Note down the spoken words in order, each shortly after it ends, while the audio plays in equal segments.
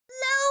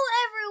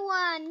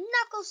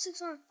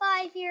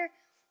Taco615 here,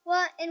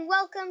 and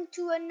welcome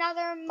to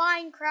another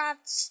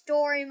Minecraft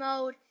story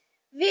mode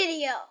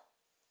video.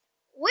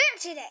 Where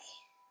today?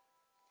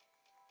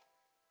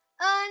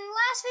 In the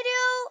last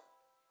video,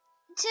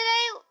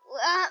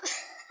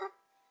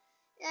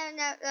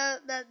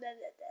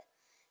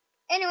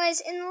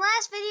 anyways, in the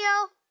last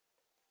video,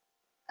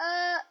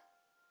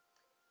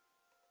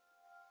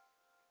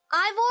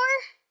 Ivor,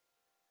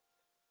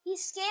 he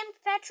scammed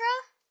Petra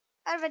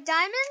out of a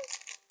diamond.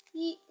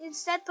 He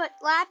instead put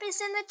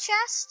lapis in the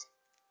chest.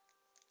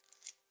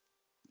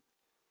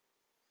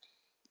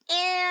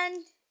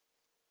 And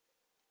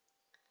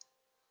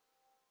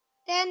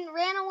then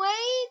ran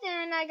away.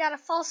 Then I got a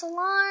false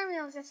alarm.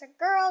 It was just a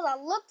girl that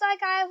looked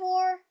like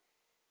Ivor,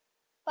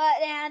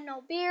 but it had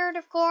no beard,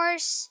 of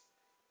course.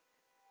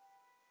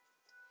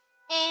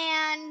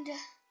 And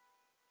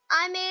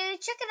I made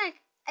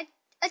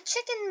a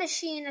chicken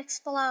machine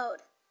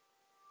explode.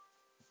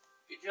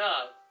 Good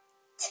job.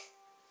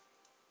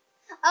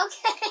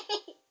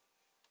 Okay.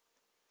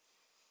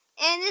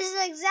 And this is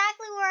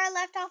exactly where I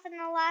left off in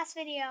the last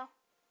video.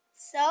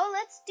 So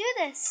let's do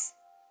this.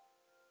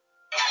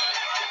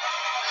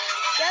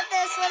 Yep,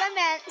 that's what I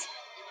meant.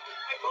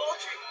 My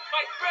poultry!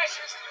 My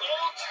precious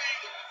poultry!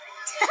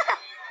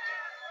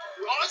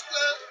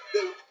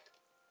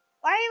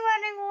 Why are you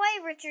running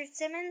away, Richard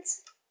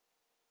Simmons?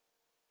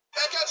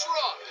 That's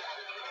wrong.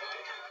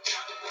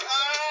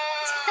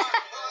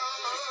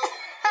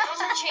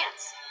 Now's our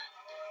chance.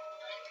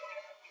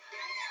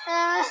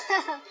 Hi.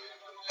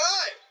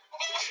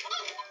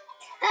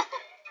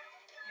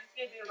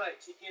 You gonna be about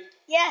chicken?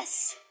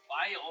 Yes.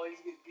 Why are you always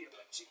gonna be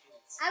about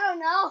chickens? I don't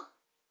know.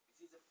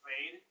 He's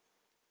afraid.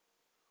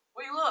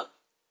 Wait, look!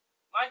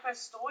 Minecraft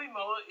story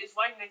mode is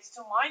right next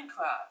to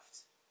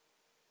Minecraft.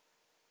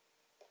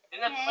 In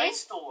the Okay. Play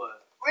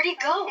Store. Where'd he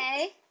go?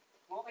 Okay.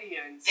 Come over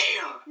here and see.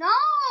 There.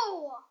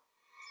 No.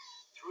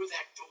 Through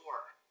that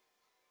door.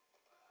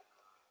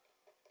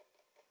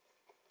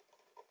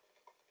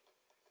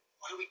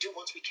 What do we do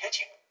once we catch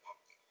him?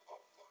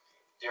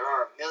 There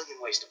are a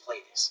million ways to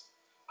play this.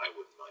 I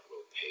wouldn't mind a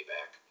little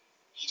payback.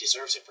 He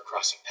deserves it for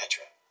crossing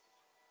Petra.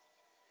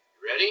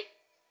 You ready?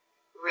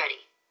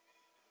 Ready.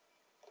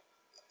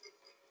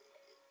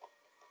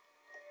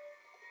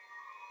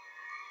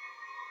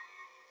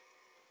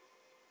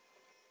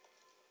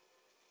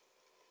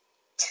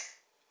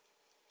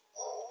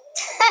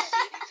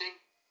 See anything?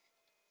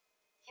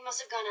 He must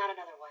have gone out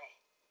another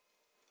way.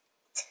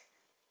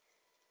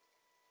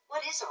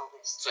 What is all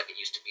this? Looks like it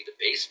used to be the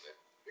basement.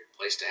 Weird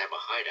place to have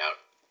a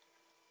hideout.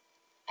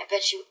 I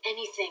bet you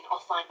anything I'll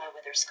find my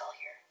wither skull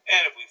here.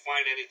 And if we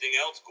find anything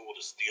else cool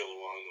to steal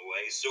along the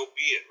way, so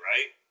be it,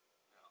 right?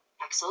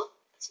 Axel,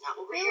 that's not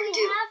what we're We here to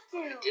really do. have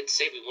I to. did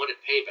say we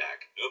wanted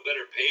payback. No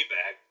better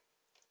payback.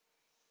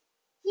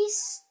 He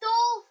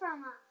stole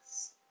from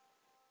us.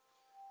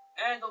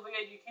 And don't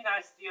forget, you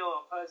cannot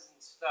steal a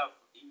person's stuff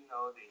even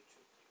though they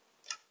tricked you.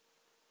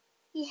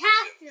 He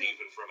has And to.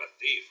 thieving from a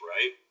thief,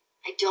 right?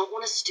 I don't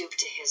want to stoop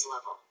to his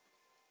level.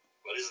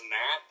 But isn't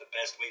that the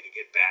best way to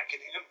get back at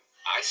him?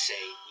 I say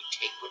we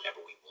take whatever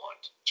we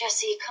want.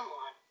 Jesse, come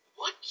on.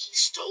 What? He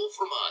stole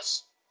from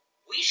us.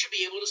 We should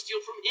be able to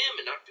steal from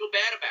him and not feel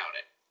bad about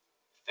it.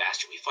 The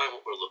faster we find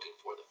what we're looking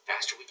for, the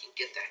faster we can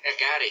get the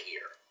heck out of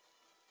here.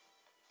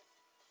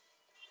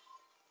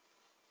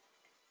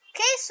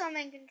 Okay, so I'm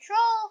in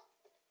control.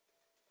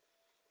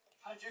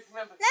 I just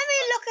remember. Let me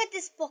look at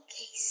this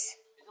bookcase.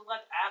 It'll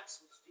let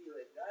Axel steal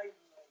it, not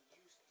even let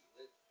you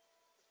steal it.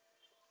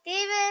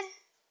 David.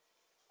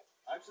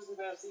 Axel's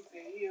about to steal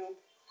from you.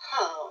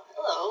 Oh,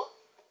 hello.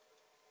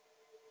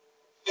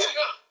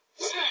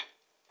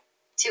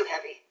 Too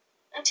heavy.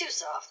 And too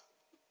soft.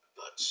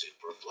 But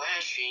super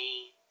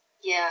flashy.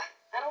 Yeah,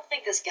 I don't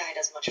think this guy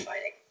does much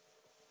fighting.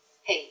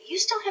 Hey, you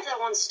still have that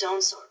one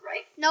stone sword,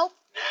 right? Nope.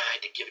 Nah, I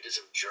had to give it to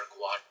some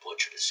jerkwad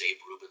butcher to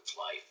save Ruben's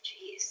life.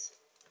 Jeez.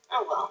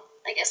 Oh well,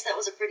 I guess that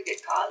was a pretty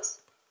good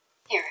cause.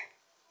 Here.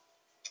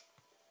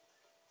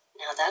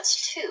 Now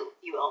that's 2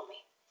 you owe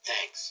me.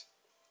 Thanks.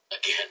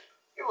 Again.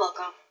 You're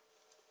welcome.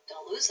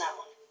 Don't lose that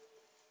one.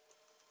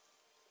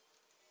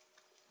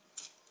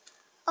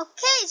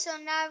 Okay, so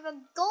now I have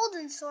a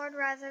golden sword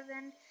rather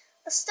than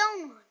a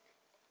stone one.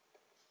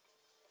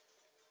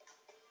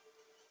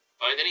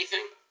 Find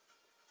anything?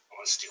 I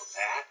want to steal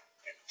that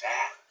and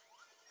that.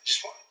 I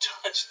just want to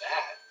touch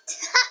that.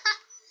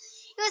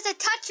 It was a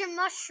touch of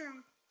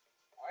mushroom.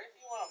 Why do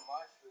you want a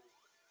mushroom?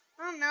 I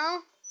don't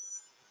know.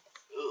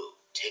 Ooh,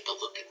 take a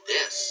look at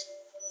this.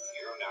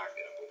 You're not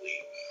going to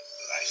believe me,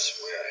 but I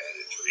swear I had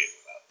a dream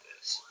about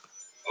this.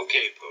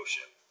 Okay,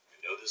 Potion. I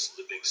know this is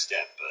a big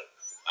step, but...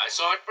 I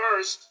saw it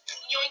first.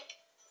 Yoink!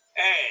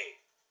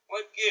 Hey!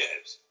 What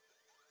gives?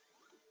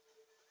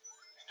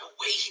 There's no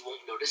way he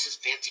won't notice his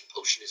fancy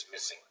potion is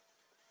missing.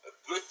 A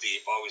good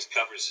thief always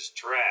covers his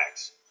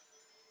tracks.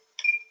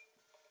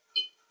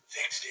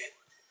 Fixed it.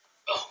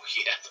 Oh,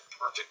 yeah, the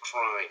perfect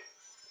crime.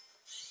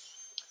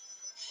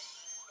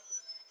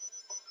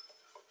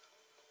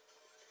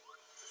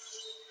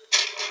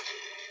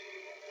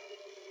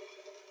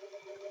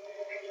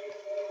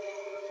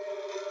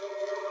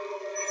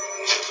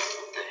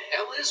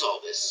 is all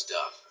this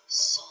stuff?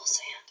 Soul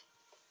sand.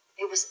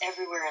 It was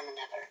everywhere in the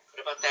Nether.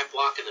 What about that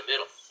block in the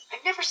middle?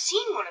 I've never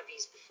seen one of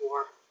these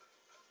before.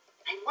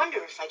 I wonder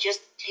if I just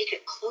take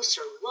a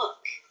closer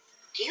look.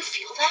 Do you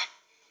feel that?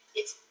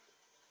 It's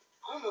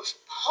almost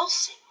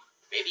pulsing.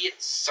 Maybe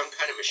it's some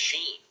kind of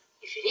machine.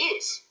 If it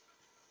is,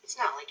 it's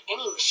not like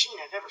any machine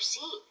I've ever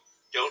seen.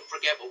 Don't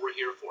forget what we're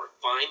here for.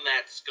 Find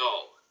that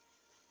skull.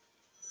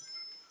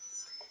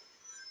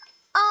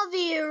 I'll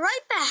be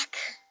right back.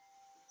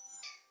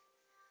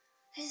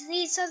 I just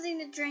need something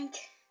to drink.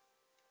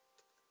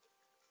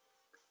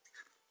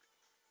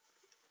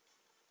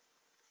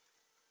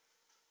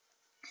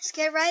 Let's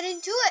get right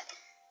into it.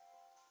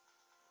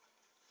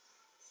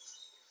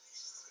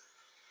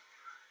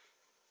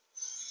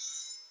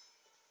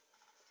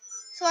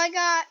 So I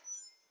got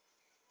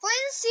Flint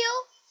and Steel,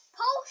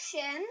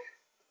 Potion,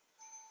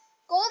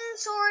 Golden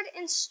Sword,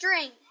 and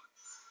String.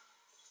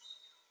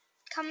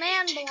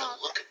 Command Take block.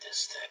 a look at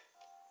this thing.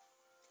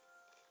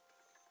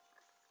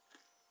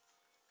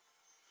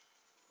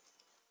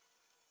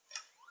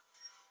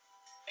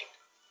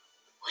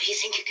 What do you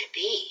think it could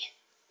be?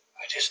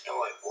 I just know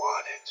I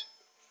want it.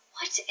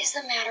 What is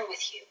the matter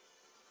with you?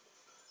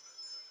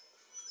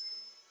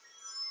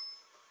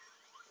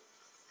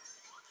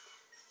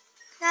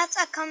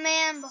 That's a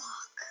command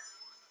block.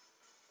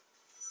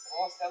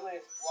 Most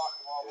deadliest block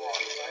of all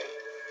blocks, right?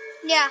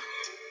 Yeah.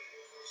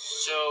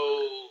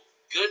 So,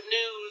 good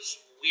news,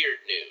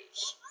 weird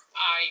news.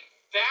 I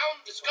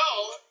found the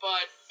skull,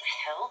 but The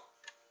hell?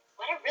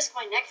 Why'd I risk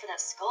my neck for that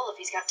skull if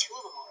he's got two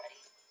of them already?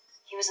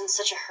 He was in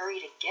such a hurry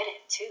to get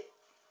it, too.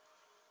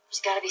 There's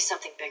gotta be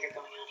something bigger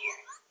going on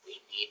here. we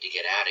need to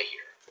get out of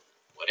here.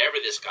 Whatever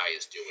this guy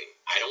is doing,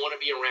 I don't want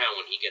to be around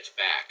when he gets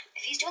back.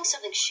 If he's doing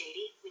something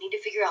shady, we need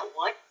to figure out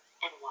what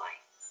and why.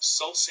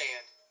 Soul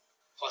sand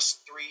plus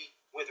 3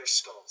 wither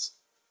skulls.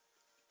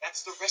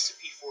 That's the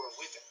recipe for a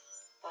wither.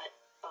 But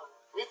a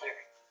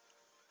wither?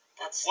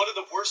 That's... One of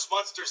the worst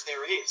monsters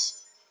there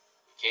is.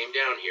 We came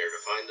down here to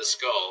find the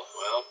skull.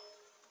 Well,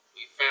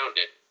 we found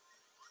it.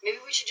 Maybe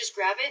we should just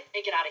grab it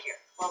and get out of here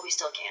while we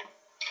still can.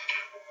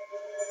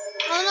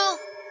 Oh no.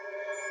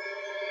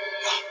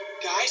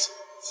 Guys,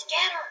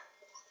 Scatter!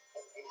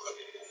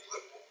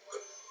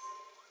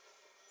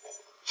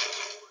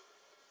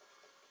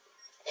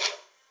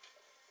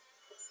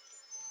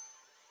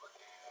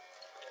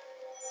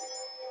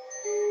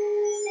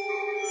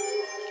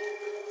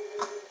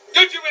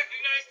 don't you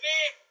recognize me?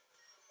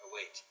 Oh,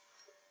 wait.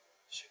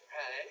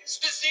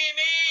 Surprised to see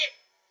me?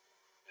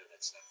 No,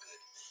 that's not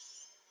good.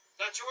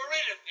 Thought you were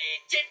rid of me,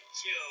 didn't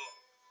you?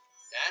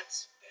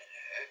 That's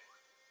better.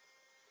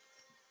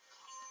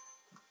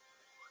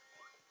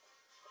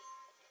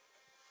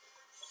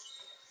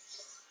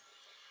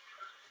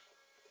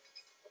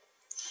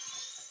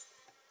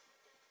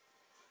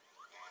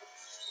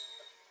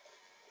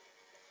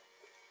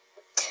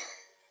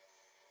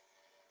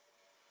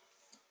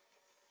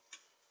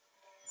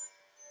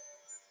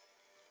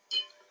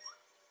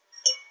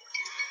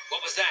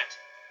 What was that?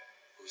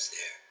 Who's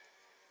there?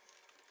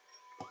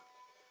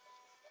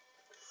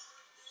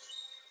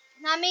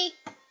 Not me.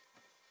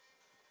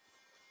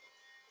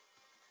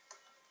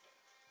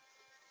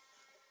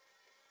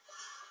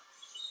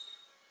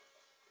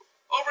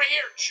 Over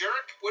here,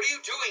 jerk! What are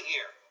you doing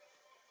here?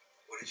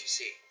 What did you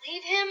see?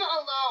 Leave him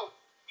alone.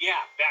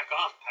 Yeah, back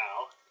off,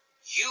 pal.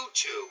 You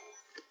two!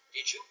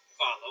 Did you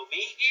follow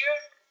me here?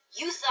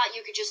 You thought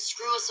you could just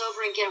screw us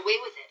over and get away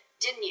with it,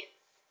 didn't you?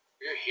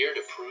 We're here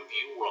to prove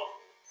you wrong.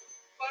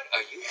 What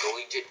are you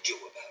going to do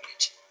about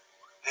it?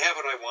 I have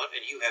what I want,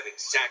 and you have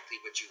exactly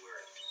what you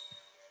earned.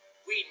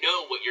 We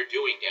know what you're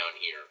doing down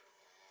here.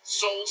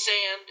 Soul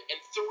sand and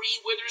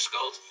 3 wither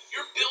skulls?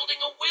 You're building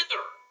a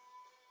wither!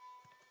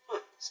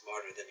 Huh,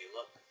 smarter than you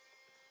look.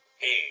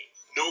 Hey,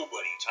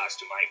 nobody talks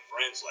to my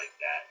friends like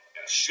that.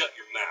 Now shut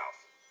your mouth,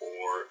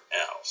 or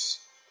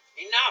else.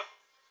 Enough!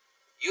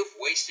 You've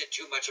wasted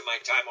too much of my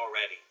time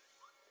already.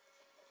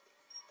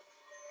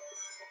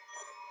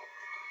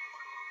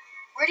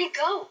 Where'd he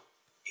go?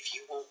 If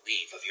you won't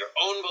leave of your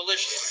own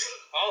volition,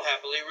 I'll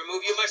happily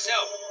remove you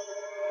myself.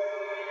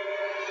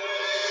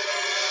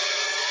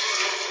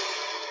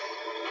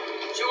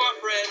 Show our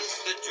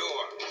friends the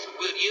door,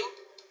 will you?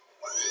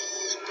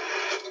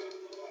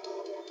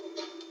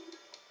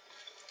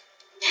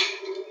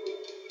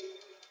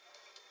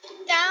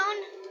 Down.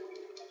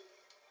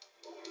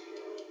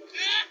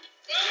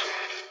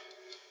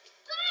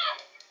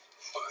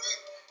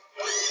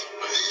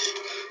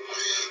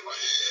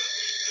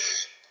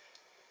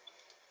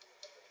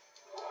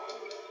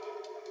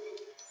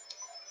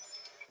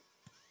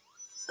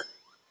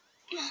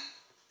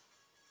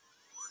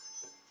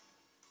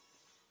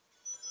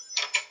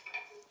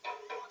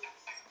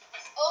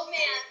 Oh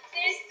man,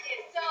 this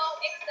is so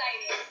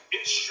exciting.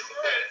 It sure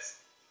is.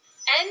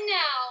 And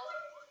now,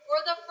 for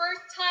the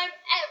first time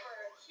ever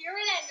here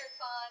at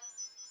EnderCon,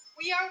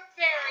 we are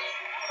very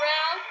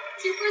proud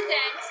to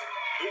present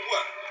The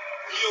what?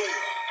 You.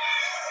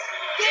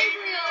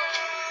 Gabriel.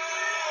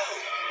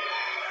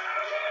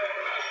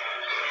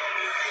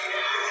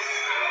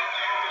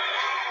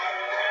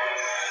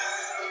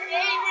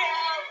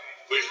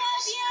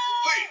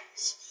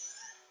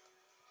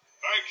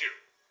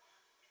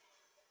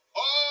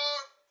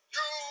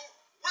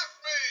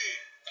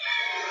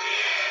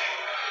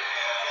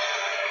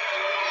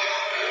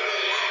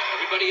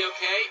 Everybody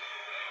okay?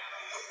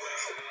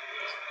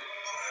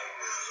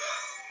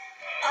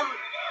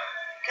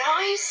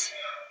 Guys?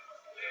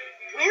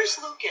 Where's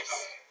Lucas?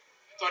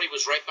 I thought he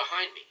was right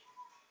behind me.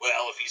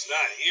 Well, if he's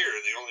not here,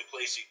 the only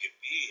place he could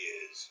be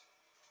is...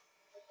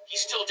 He's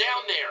still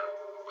down there.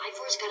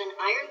 Ivor's got an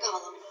iron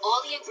golem and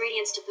all the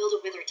ingredients to build a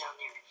wither down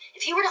there.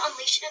 If he were to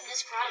unleash it in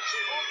this crowd of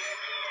people,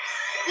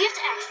 we have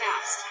to act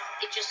fast.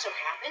 It just so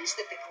happens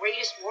that the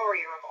greatest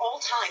warrior of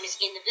all time is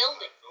in the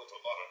building.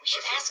 We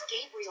should ask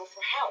Gabriel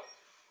for help.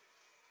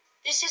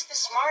 This is the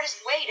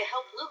smartest way to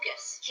help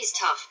Lucas. He's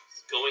tough.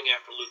 Going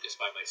after Lucas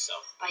by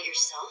myself. By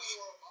yourself?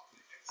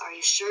 Are you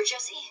sure,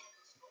 Jesse?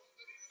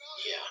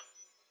 Yeah.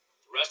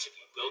 The rest of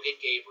you, go get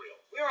Gabriel.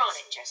 We're on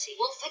it, Jesse.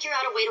 We'll figure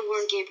out a way to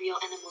warn Gabriel,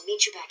 and then we'll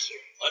meet you back here.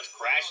 Let's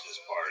crash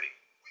this party.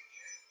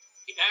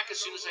 Be back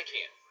as soon as I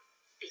can.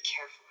 Be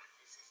careful.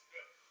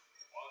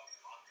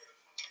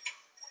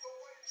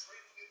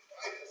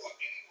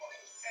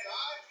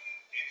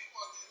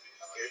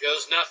 Here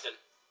goes nothing.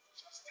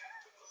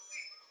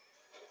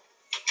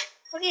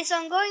 Okay, so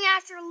I'm going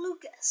after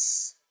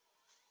Lucas.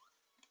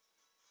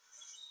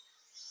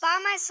 By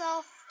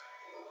myself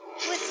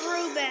with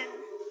Ruben.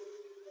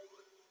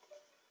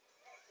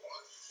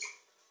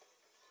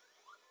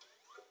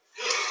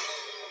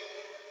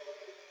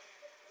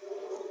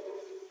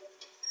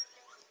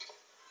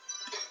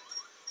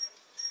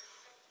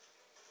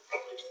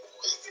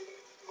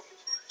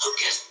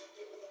 Lucas,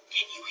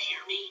 can you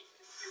hear me?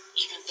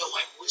 Even though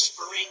I'm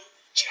whispering?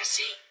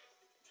 Jesse?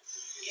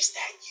 Is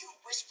that you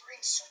whispering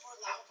super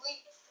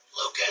loudly?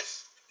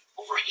 Lucas,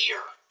 over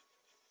here.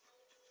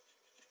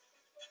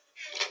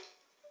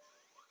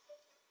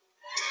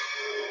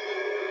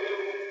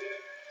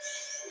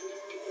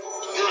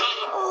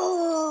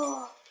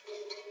 Oh.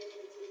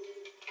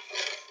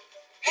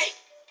 Hey!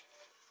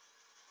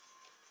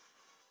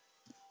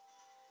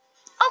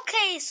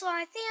 Okay, so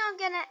I think I'm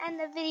gonna end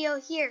the video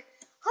here.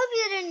 Hope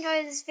you did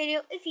enjoy this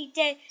video. If you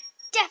did,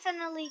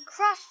 definitely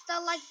crush the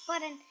like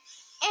button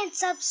and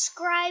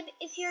subscribe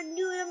if you're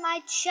new to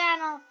my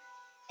channel.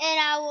 And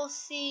I will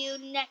see you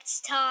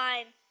next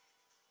time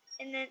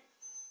in the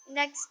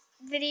next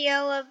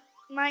video of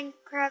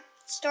Minecraft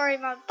Story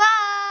Mode.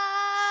 Bye!